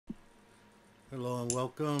Hello and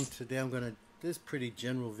welcome. Today I'm going to this pretty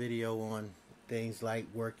general video on things like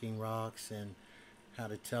working rocks and how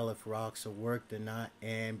to tell if rocks are worked or not.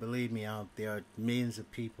 And believe me, there are millions of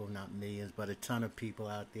people, not millions, but a ton of people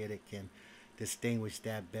out there that can distinguish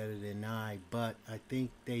that better than I. But I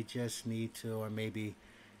think they just need to, or maybe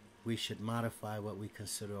we should modify what we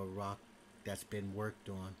consider a rock that's been worked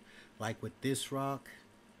on. Like with this rock,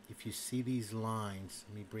 if you see these lines,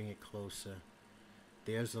 let me bring it closer.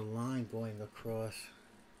 There's a line going across,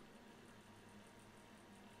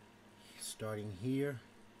 starting here,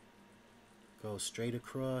 goes straight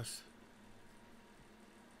across,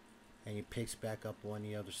 and it picks back up on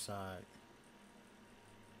the other side.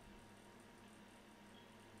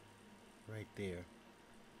 Right there.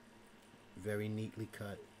 Very neatly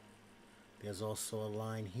cut. There's also a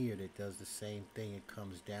line here that does the same thing. It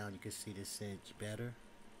comes down. You can see this edge better.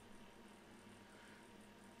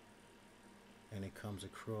 And it comes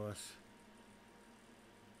across.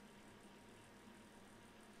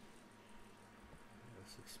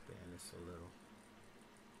 Let's expand this a little.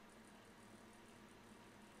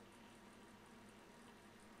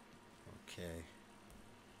 Okay.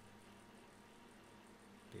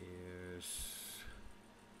 There's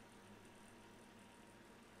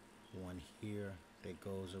one here that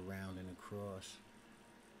goes around and across,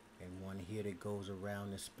 and one here that goes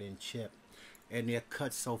around the spin chip. And they're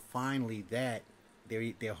cut so finely that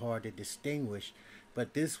they're hard to distinguish.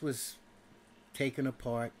 But this was taken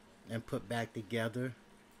apart and put back together.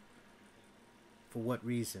 For what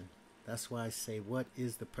reason? That's why I say, what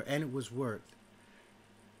is the and it was worked.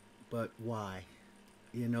 But why?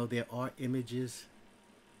 You know, there are images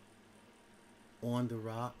on the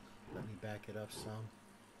rock. Let me back it up some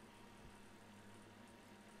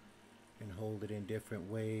and hold it in different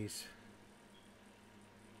ways.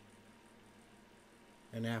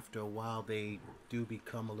 And after a while they do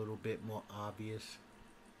become a little bit more obvious.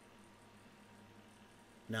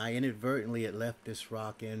 Now inadvertently it left this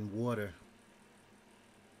rock in water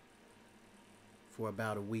for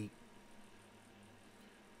about a week.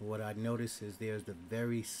 What I notice is there's the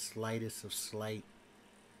very slightest of slight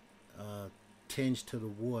tinge to the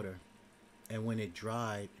water, and when it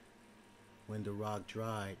dried, when the rock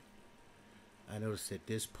dried, I noticed that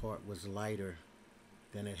this part was lighter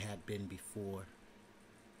than it had been before.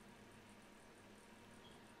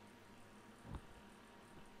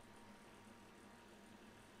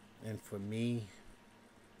 And for me,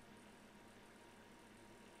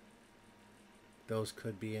 those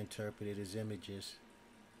could be interpreted as images.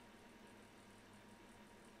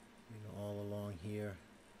 You know, all along here,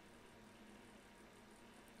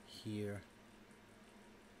 here.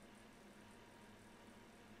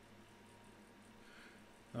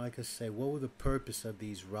 Like I say, what were the purpose of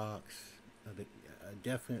these rocks?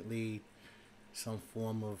 Definitely some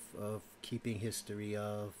form of keeping history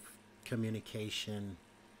of communication,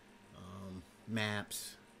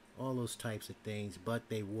 maps, all those types of things, but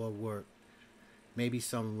they were worked. Maybe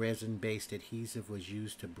some resin-based adhesive was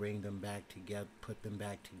used to bring them back together, put them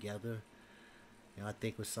back together. You know, I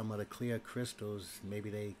think with some of the clear crystals, maybe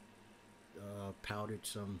they powdered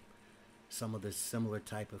some of the similar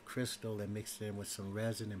type of crystal and mixed it in with some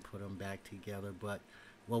resin and put them back together. But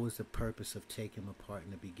what was the purpose of taking them apart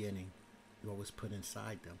in the beginning? What was put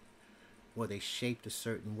inside them? Were they shaped a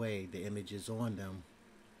certain way, the images on them?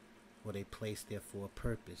 Were they placed there for a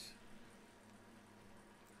purpose?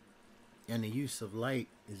 And the use of light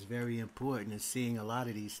is very important in seeing a lot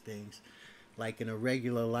of these things. Like in a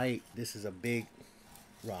regular light, this is a big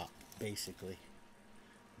rock, basically.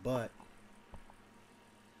 But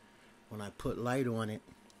when I put light on it,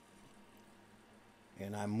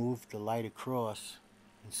 and I move the light across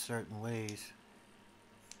in certain ways,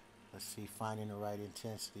 let's see, finding the right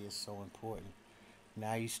intensity is so important.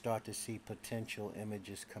 Now you start to see potential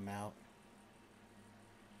images come out.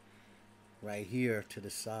 Right here to the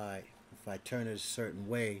side, if I turn it a certain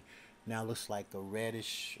way, now it looks like a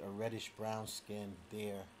reddish brown skin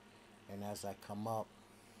there. And as I come up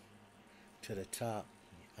to the top,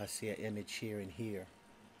 I see an image here and here.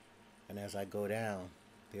 And as I go down,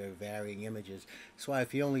 there are varying images. So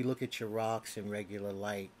if you only look at your rocks in regular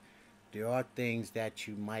light, there are things that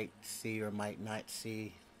you might see or might not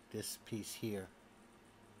see. This piece here.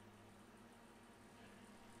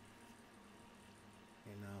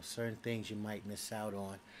 You know, certain things you might miss out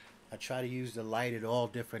on. I try to use the light at all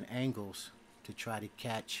different angles to try to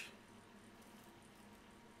catch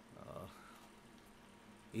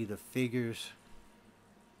either figures,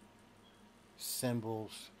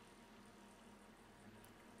 symbols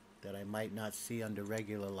that I might not see under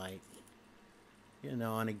regular light. You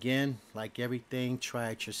know, and again, like everything, try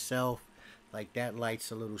it yourself. Like that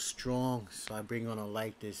light's a little strong, so I bring on a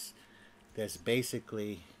light that's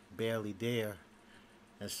basically barely there.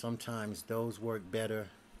 And sometimes those work better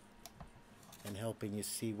in helping you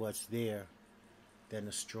see what's there than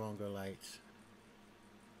the stronger lights.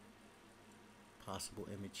 Possible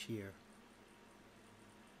image here.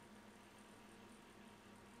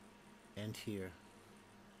 And here.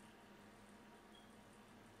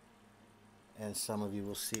 And some of you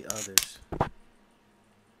will see others.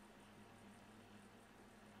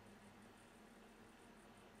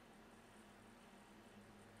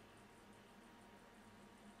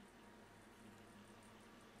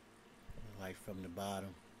 Light from the bottom.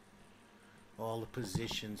 All the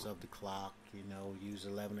positions of the clock, you know, use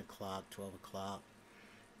 11 o'clock, 12 o'clock,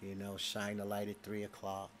 you know, shine the light at 3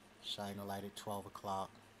 o'clock, shine the light at 12 o'clock.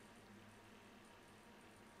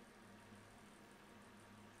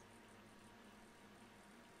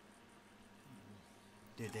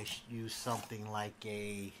 Did they use something like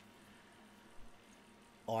a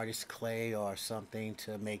artist clay or something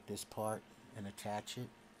to make this part and attach it?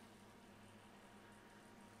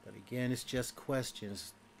 But again, it's just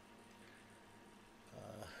questions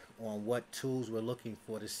on what tools we're looking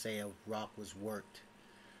for to say a rock was worked.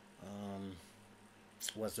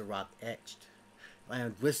 Was the rock etched?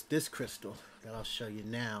 And with this crystal that I'll show you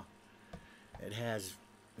now, it has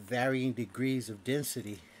varying degrees of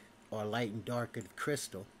density or light and dark of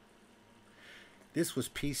crystal. This was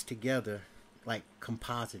pieced together, like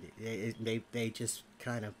composited. They just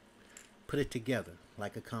kind of put it together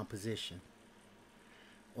like a composition.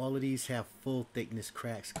 All of these have full thickness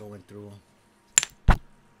cracks going through them.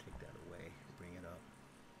 Take that away, bring it up.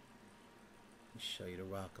 Let me show you the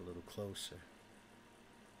rock a little closer.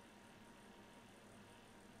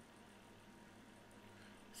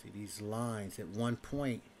 See these lines, at one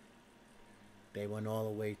point they went all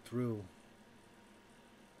the way through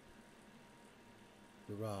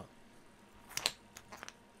the rock.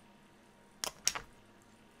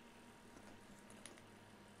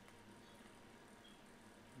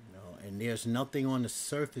 And there's nothing on the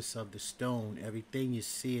surface of the stone. Everything you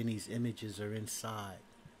see in these images are inside.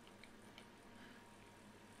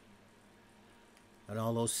 And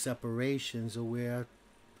all those separations are where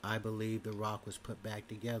I believe the rock was put back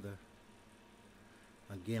together.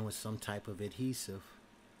 Again, with some type of adhesive.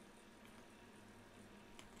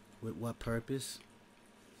 With what purpose?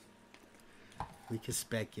 We can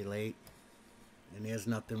speculate. And there's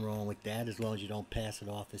nothing wrong with that as long as you don't pass it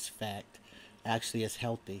off as fact. Actually, it's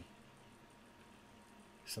healthy.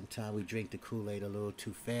 Sometimes we drink the Kool-Aid a little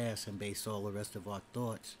too fast and base all the rest of our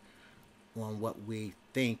thoughts on what we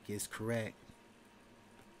think is correct.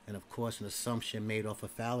 And of course, an assumption made off a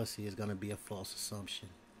fallacy is going to be a false assumption.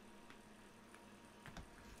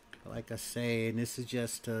 Like I say, and this is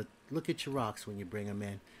just to look at your rocks when you bring them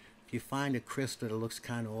in. If you find a crystal that looks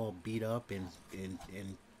kind of all beat up and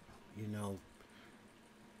you know,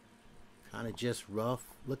 kind of just rough,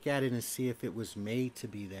 look at it and see if it was made to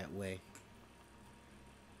be that way.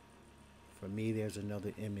 For me, there's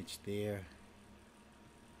another image there.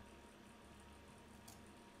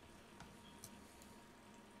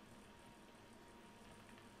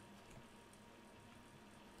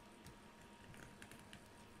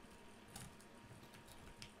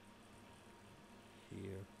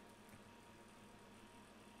 Here.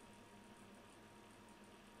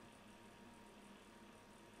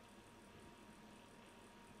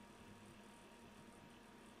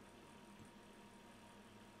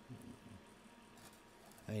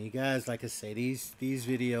 And you guys, like I say, these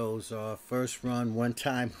videos are first run, one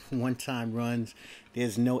time runs.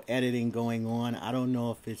 There's no editing going on. I don't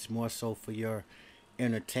know if it's more so for your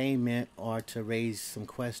entertainment or to raise some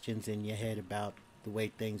questions in your head about the way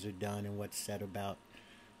things are done and what's said about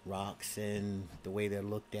rocks and the way they're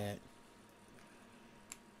looked at.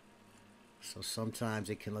 So sometimes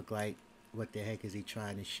it can look like, what the heck is he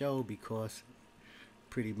trying to show? Because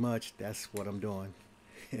pretty much that's what I'm doing.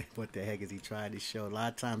 What the heck is he trying to show? A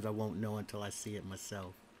lot of times I won't know until I see it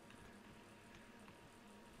myself.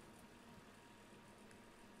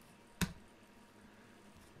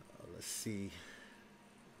 Let's see.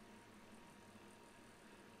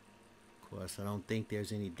 Of course, I don't think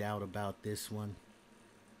there's any doubt about this one.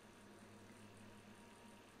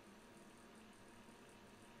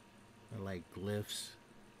 They're like glyphs.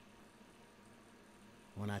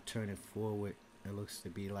 When I turn it forward, it looks to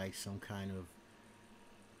be like some kind of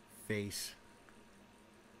face.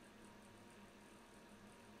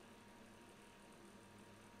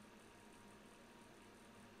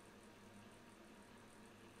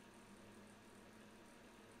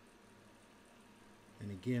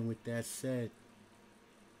 And again, with that said,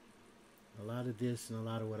 A lot of this and a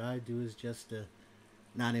lot of what I do is just to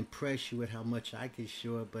not impress you with how much I can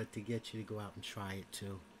show it, but to get you to go out and try it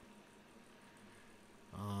too.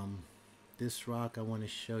 This rock I want to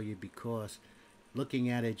show you because looking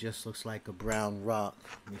at it just looks like a brown rock.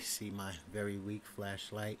 Let me see my very weak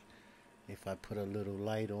flashlight. If I put a little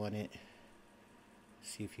light on it,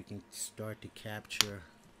 see if you can start to capture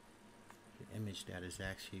the image that is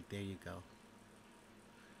actually, there you go.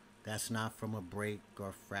 That's not from a break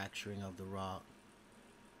or fracturing of the rock.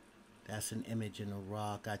 That's an image in a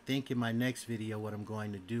rock. I think in my next video what I'm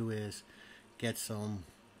going to do is get some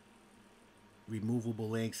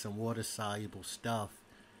removable ink, some water soluble stuff,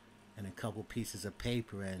 and a couple pieces of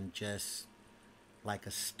paper, and just like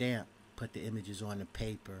a stamp put the images on the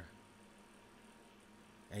paper,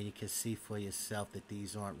 and you can see for yourself that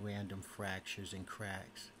these aren't random fractures and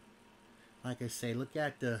cracks. Like I say, look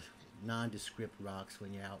at the nondescript rocks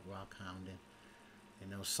when you're out rock hounding. You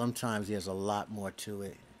know, sometimes there's a lot more to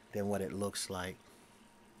it than what it looks like.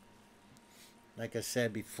 Like I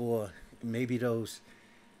said before, maybe those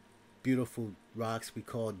beautiful rocks we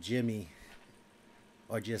call Jimmy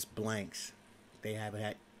are just blanks. They haven't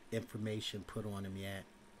had information put on them yet.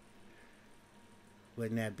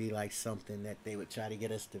 Wouldn't that be like something that they would try to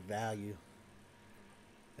get us to value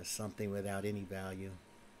as something without any value?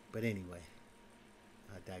 But anyway,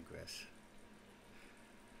 I digress.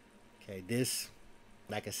 Okay, this,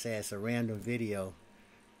 like I said, it's a random video.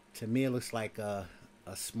 To me, it looks like a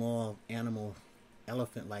small animal,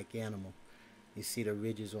 elephant-like animal. You see the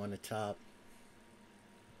ridges on the top.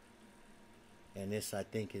 And this, I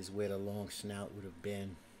think, is where the long snout would have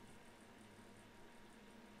been.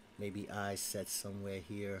 Maybe eyes set somewhere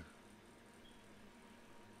here.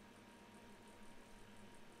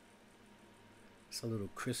 It's a little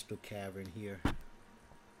crystal cavern here.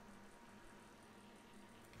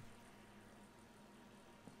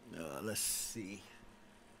 Let's see.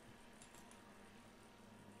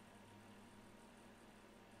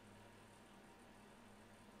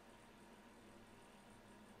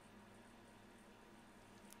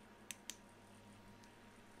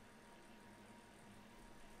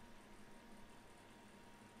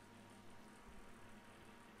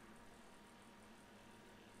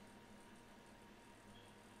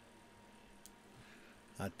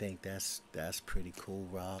 I think that's pretty cool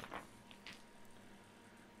rock.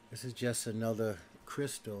 This is just another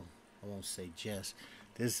crystal. I won't say just.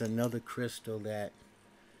 This is another crystal that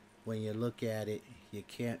when you look at it, you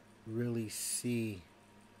can't really see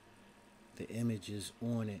the images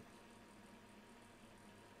on it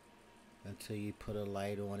until you put a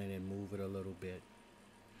light on it and move it a little bit.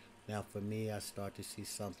 Now for me, I start to see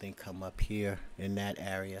something come up here in that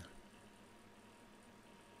area.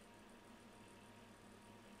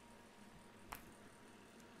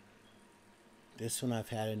 This one I've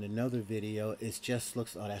had in another video. It just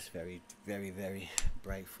looks, oh, that's very, very, very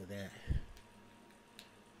bright for that.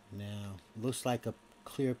 Now, looks like a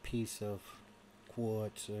clear piece of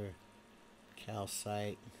quartz or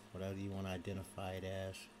calcite, whatever you want to identify it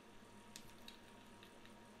as.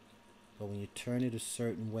 But when you turn it a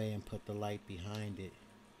certain way and put the light behind it,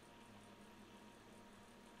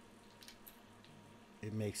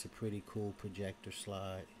 it makes a pretty cool projector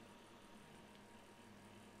slide.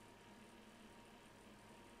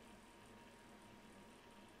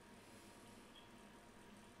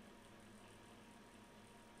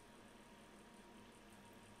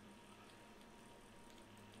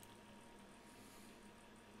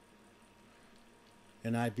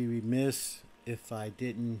 And I'd be remiss if I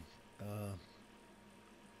didn't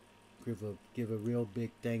give a real big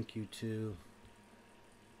thank you to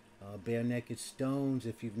Barenaked Stones.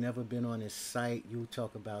 If you've never been on his site, you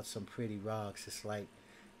talk about some pretty rocks. It's like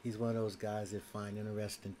he's one of those guys that find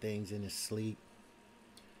interesting things in his sleep.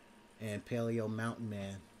 And Paliomountain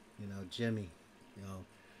man, you know, Jimmy, you know,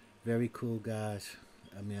 very cool guys.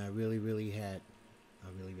 I mean, I really had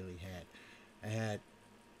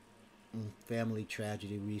family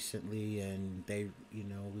tragedy recently, and they, you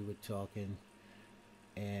know, we were talking,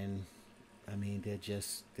 and I mean, they're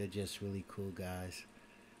just really cool guys,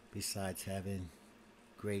 besides having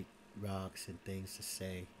great rocks and things to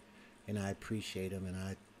say, and I appreciate them, and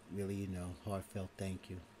I really, you know, heartfelt thank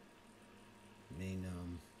you. I mean,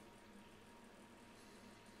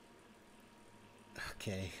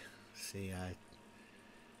 okay, see,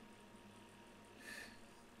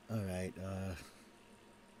 all right,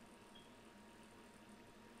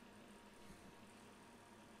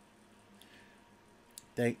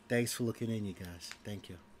 thanks for looking in, you guys. Thank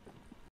you.